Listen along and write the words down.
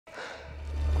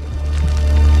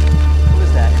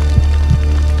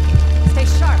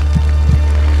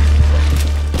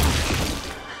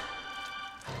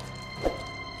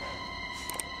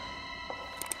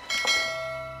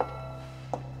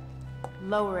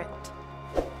Lower it.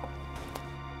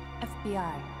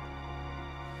 FBI.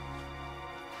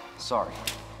 Sorry.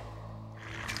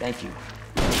 Thank you.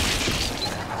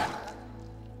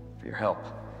 For your help.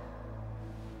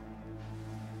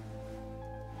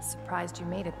 Surprised you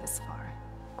made it this far.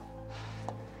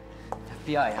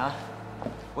 FBI, huh?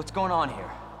 What's going on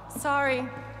here? Sorry,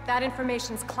 that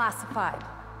information's classified.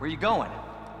 Where you going?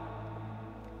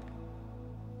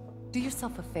 Do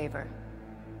yourself a favor.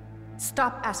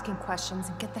 Stop asking questions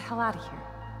and get the hell out of here.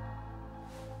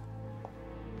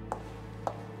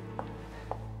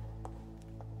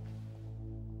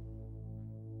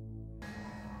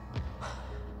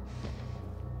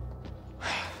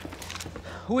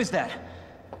 Who is that?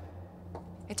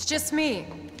 It's just me.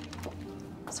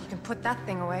 So you can put that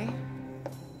thing away.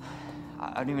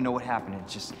 I don't even know what happened. It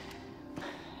just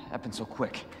happened so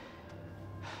quick.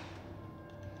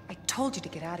 I told you to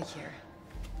get out of here.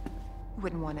 You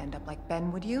wouldn't want to end up like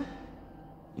Ben, would you?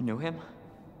 You knew him?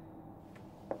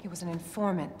 He was an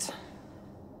informant.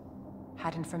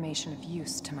 Had information of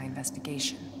use to my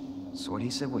investigation. So what he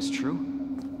said was true?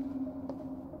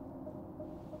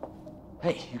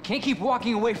 Hey, you can't keep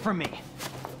walking away from me!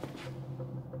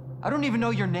 I don't even know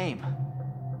your name.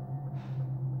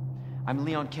 I'm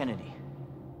Leon Kennedy.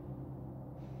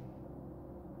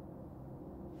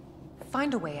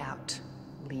 Find a way out,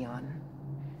 Leon.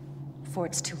 Before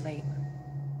it's too late.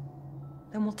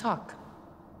 Then we'll talk.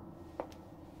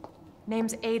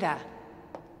 Name's Ada.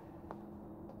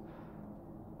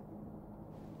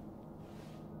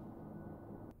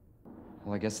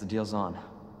 Well, I guess the deal's on.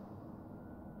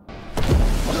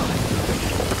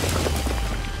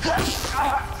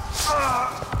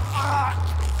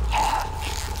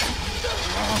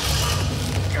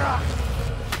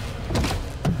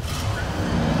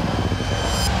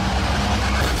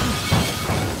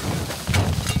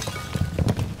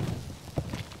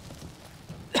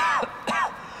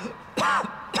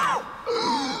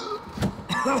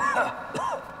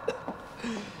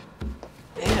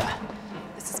 Ada,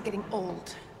 this is getting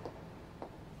old.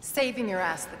 Saving your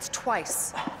ass, that's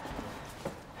twice.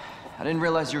 I didn't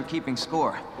realize you were keeping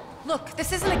score. Look,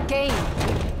 this isn't a game.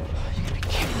 You gotta be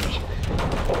kidding me.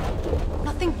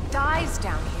 Nothing dies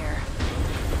down here.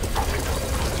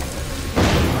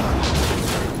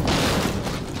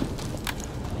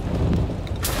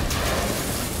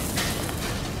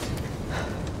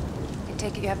 I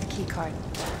take it you have the key card.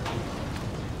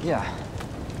 Yeah,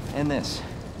 and this.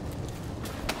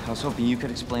 I was hoping you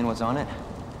could explain what's on it.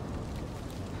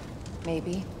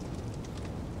 Maybe.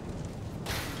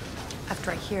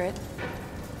 After I hear it.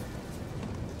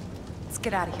 Let's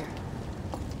get out of here.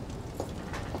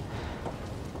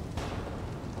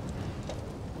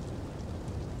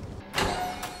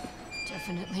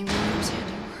 Definitely William's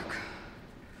handiwork.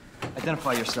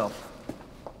 Identify yourself.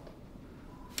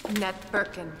 Annette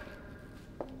Birkin.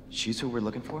 She's who we're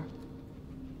looking for?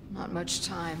 Not much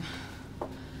time.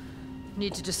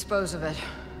 Need to dispose of it.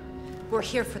 We're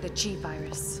here for the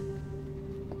G-Virus.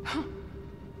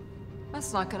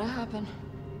 That's not gonna happen.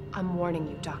 I'm warning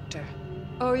you, Doctor.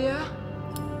 Oh, yeah?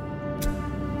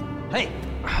 Hey!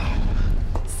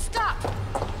 Stop!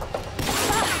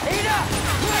 Ada!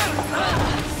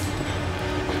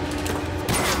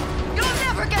 You'll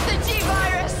never get the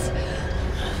G-Virus!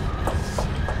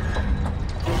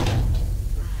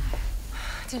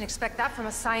 Didn't expect that from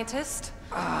a scientist.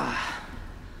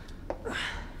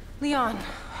 Leon.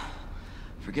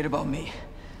 Forget about me.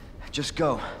 Just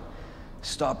go.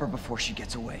 Stop her before she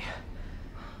gets away.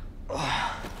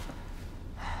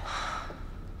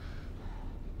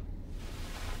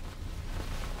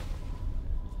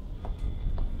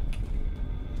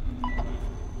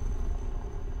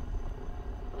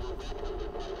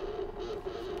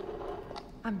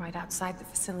 I'm right outside the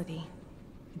facility,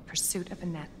 in pursuit of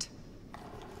Annette.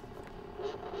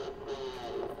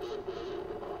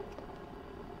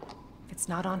 If it's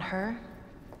not on her,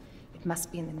 it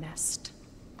must be in the nest.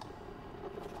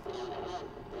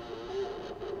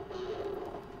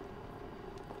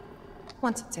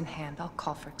 Once it's in hand, I'll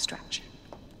call for extraction.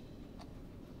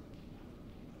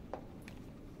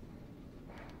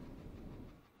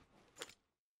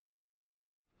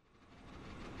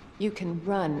 You can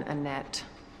run, Annette,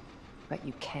 but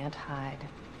you can't hide.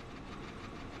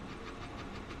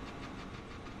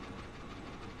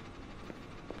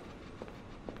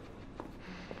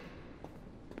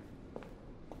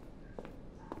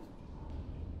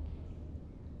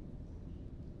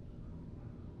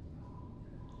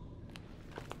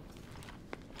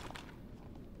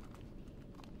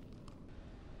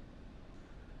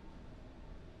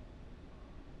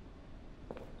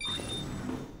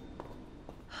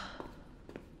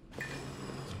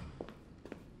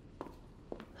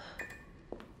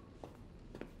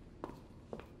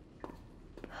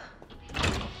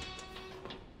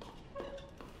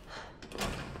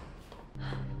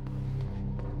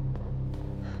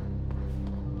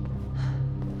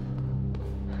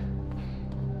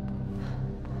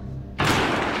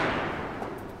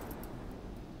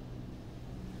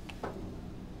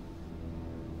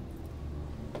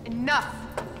 Enough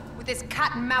with this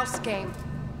cat and mouse game.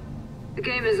 The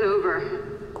game is over.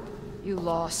 You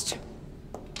lost.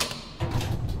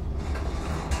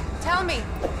 Tell me,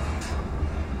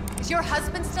 is your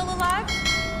husband still alive?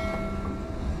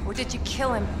 Or did you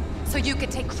kill him so you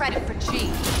could take credit for G?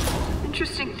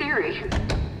 Interesting theory.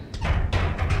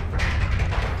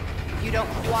 If you don't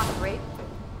cooperate,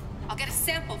 I'll get a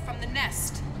sample from the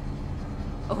nest.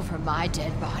 Over my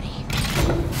dead body.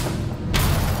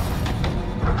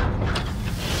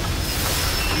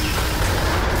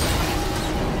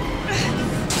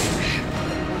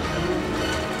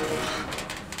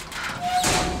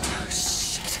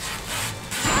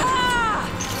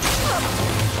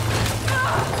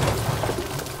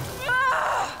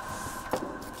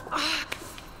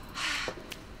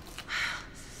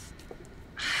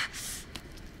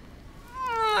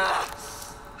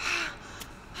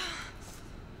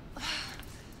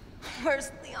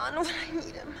 Where's Leon when I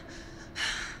need him?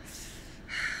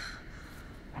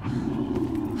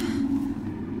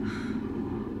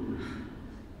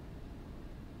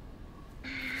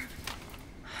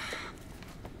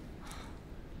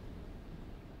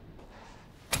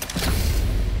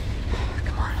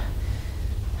 Come on.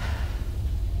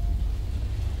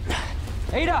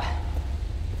 Ada!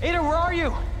 Ada, where are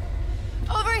you?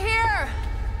 Over here!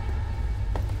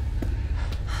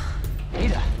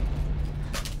 Ada!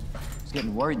 I was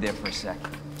getting worried there for a sec.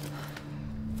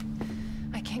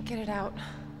 I can't get it out.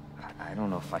 I don't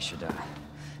know if I should,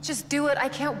 Just do it. I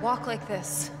can't walk like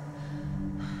this.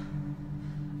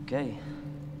 Okay.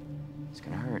 It's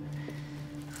gonna hurt.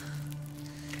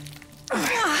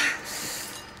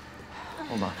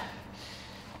 Hold on.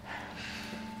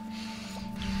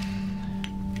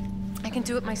 I can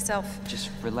do it myself.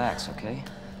 Just relax, okay?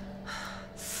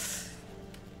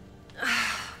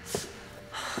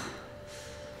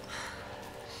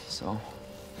 So,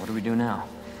 what do we do now?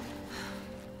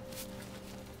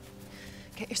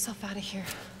 Get yourself out of here.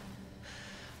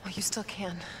 While you still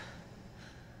can.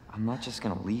 I'm not just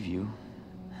gonna leave you.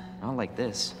 Not like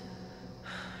this.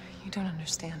 You don't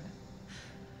understand.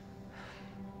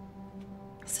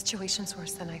 The situation's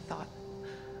worse than I thought.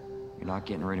 You're not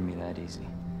getting rid of me that easy.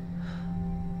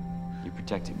 You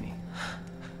protected me.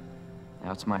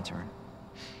 Now it's my turn.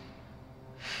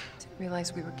 Didn't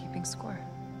realize we were keeping score.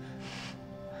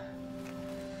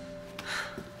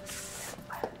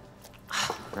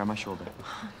 Grab my shoulder.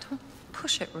 Don't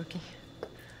push it, rookie.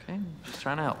 Okay, just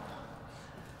trying to help.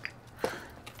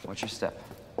 Watch your step.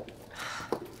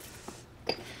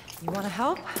 You want to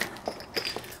help?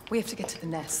 We have to get to the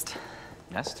nest.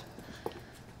 Nest?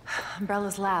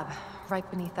 Umbrella's lab, right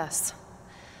beneath us.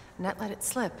 Net let it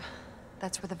slip.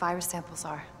 That's where the virus samples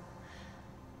are.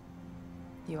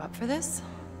 You up for this?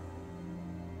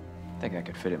 Think I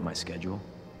could fit it in my schedule.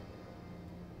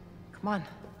 Come on.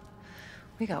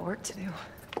 We got work to do.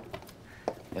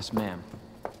 Yes, ma'am.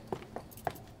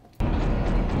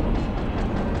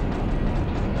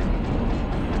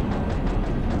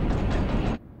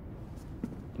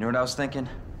 You know what I was thinking?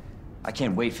 I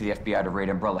can't wait for the FBI to raid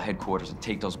Umbrella headquarters and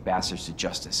take those bastards to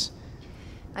justice.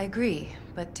 I agree,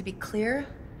 but to be clear,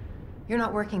 you're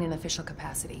not working in official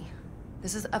capacity.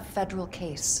 This is a federal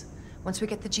case. Once we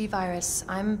get the G virus,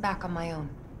 I'm back on my own.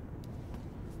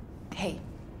 Hey,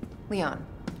 Leon.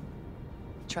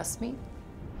 Trust me?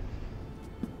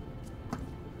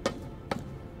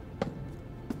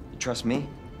 You trust me?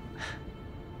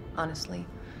 Honestly,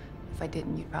 if I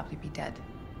didn't, you'd probably be dead.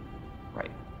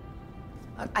 Right.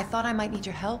 I thought I might need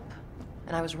your help,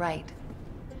 and I was right.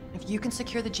 If you can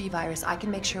secure the G virus, I can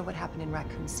make sure what happened in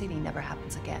Raccoon City never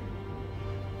happens again.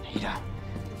 Ada,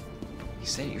 you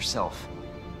said it yourself.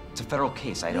 It's a federal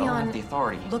case. I don't Leon, have the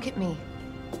authority. Look at me.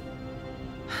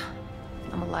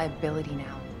 I'm a liability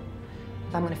now.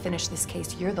 If I'm gonna finish this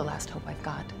case, you're the last hope I've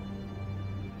got.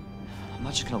 I'm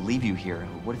not just gonna leave you here.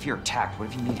 What if you're attacked? What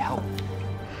if you need help?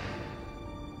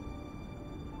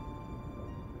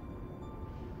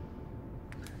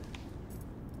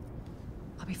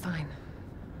 I'll be fine.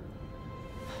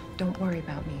 Don't worry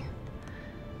about me.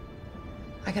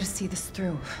 I gotta see this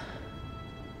through.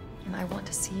 And I want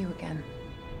to see you again.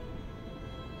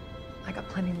 I got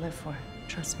plenty to live for,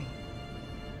 trust me.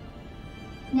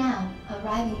 Now,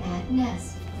 arriving at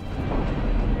Nest.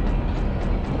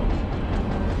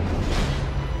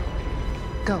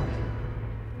 Go.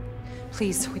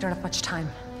 Please, we don't have much time.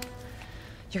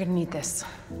 You're gonna need this.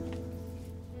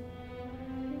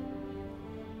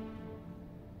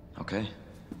 Okay.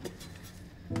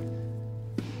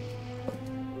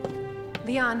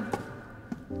 Leon.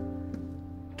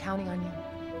 Counting on you.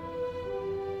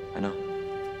 I know.